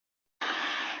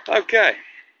Okay,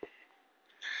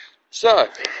 so,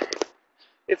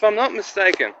 if I'm not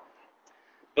mistaken,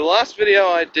 the last video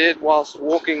I did whilst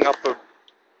walking up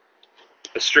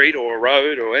a street or a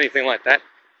road or anything like that,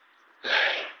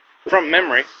 from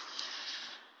memory,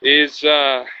 is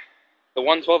the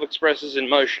 112 Express is in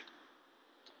motion.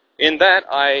 In that,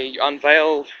 I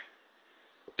unveiled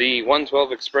the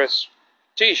 112 Express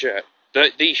t-shirt,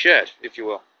 the shirt, if you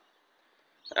will.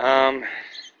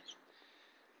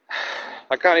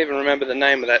 I can't even remember the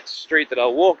name of that street that I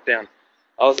walked down.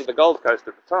 I was at the Gold Coast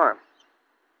at the time.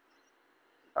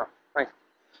 Oh, thanks.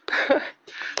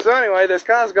 So anyway, there's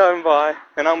cars going by,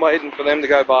 and I'm waiting for them to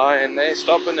go by, and they're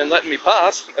stopping and letting me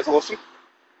pass. That's awesome.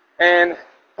 And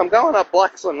I'm going up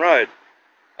Blaxland Road.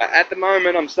 At the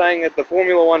moment, I'm staying at the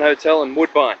Formula One Hotel in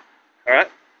Woodbine. Alright?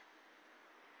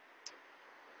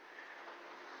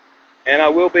 And I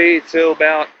will be till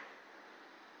about,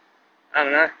 I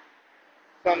don't know,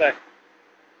 Sunday.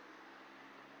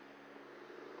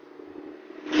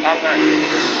 I don't know.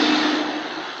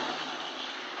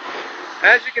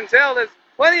 As you can tell, there's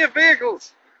plenty of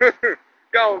vehicles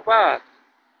going past.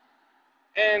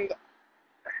 And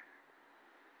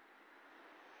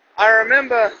I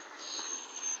remember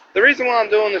the reason why I'm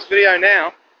doing this video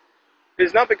now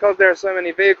is not because there are so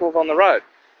many vehicles on the road.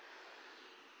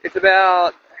 It's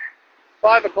about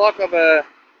 5 o'clock of a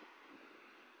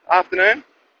afternoon,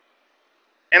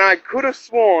 and I could have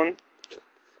sworn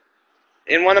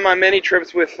in one of my many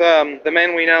trips with the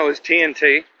man we know as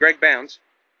TNT, Greg Bounds,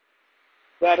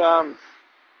 that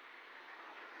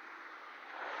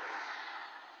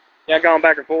yeah, going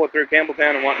back and forth through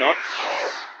Campbelltown and whatnot,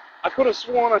 I could have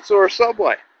sworn I saw a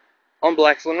subway on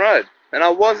Blaxland Road, and I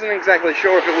wasn't exactly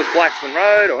sure if it was Blaxland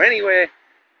Road or anywhere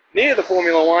near the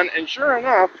Formula One, and sure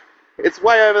enough, it's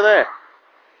way over there.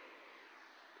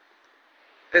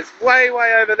 It's way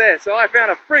over there. So I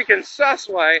found a freaking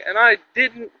susway, and I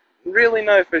didn't really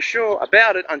know for sure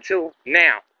about it until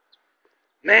now.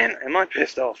 Man, am I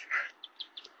pissed off.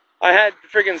 I had the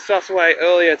freaking susway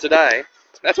earlier today.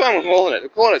 That's why I'm calling it. I'm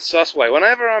calling it susway.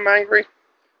 Whenever I'm angry,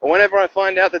 or whenever I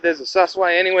find out that there's a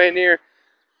susway anywhere near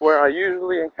where I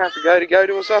usually have to go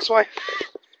to a susway,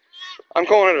 I'm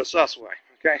calling it a susway.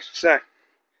 Okay, so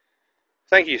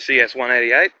thank you,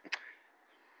 CS188.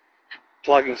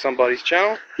 Plugging somebody's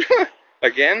channel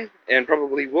again, and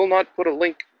probably will not put a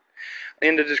link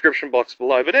in the description box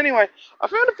below. But anyway, I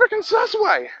found a freaking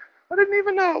susway. I didn't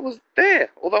even know it was there,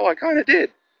 although I kind of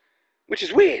did, which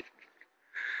is weird.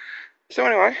 So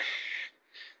anyway,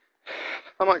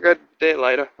 I might go there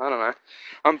later. I don't know.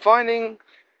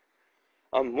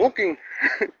 I'm walking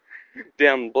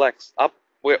down I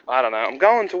don't know. I'm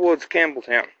going towards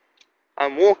Campbelltown.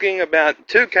 I'm walking about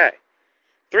 2K.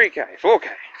 3K, 4K,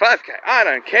 5K, I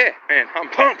don't care, man. I'm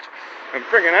pumped. I'm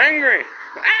freaking angry.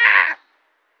 Ah!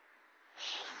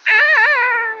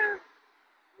 Ah!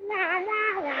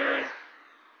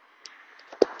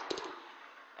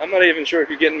 I'm not even sure if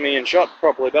you're getting me in shot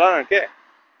properly, but I don't care.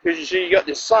 Because you see, you got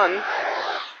the sun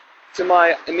to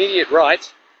my immediate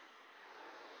right.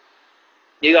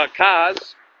 You got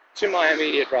cars to my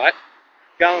immediate right,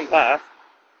 going past.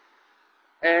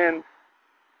 And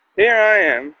here I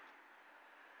am,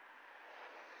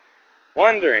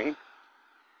 wondering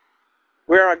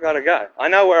where I gotta go. I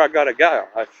know where I gotta go.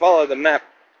 I follow the map.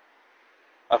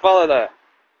 I follow the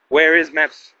where is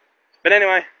maps. But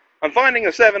anyway, I'm finding a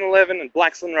 7-Eleven in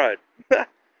Blaxland Road.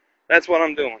 That's what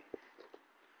I'm doing.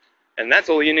 And that's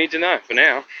all you need to know for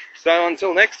now. So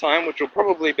until next time, which will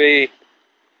probably be,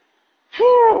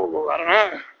 I don't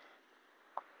know.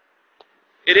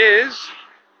 It is.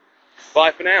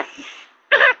 Bye for now.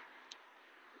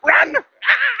 Run!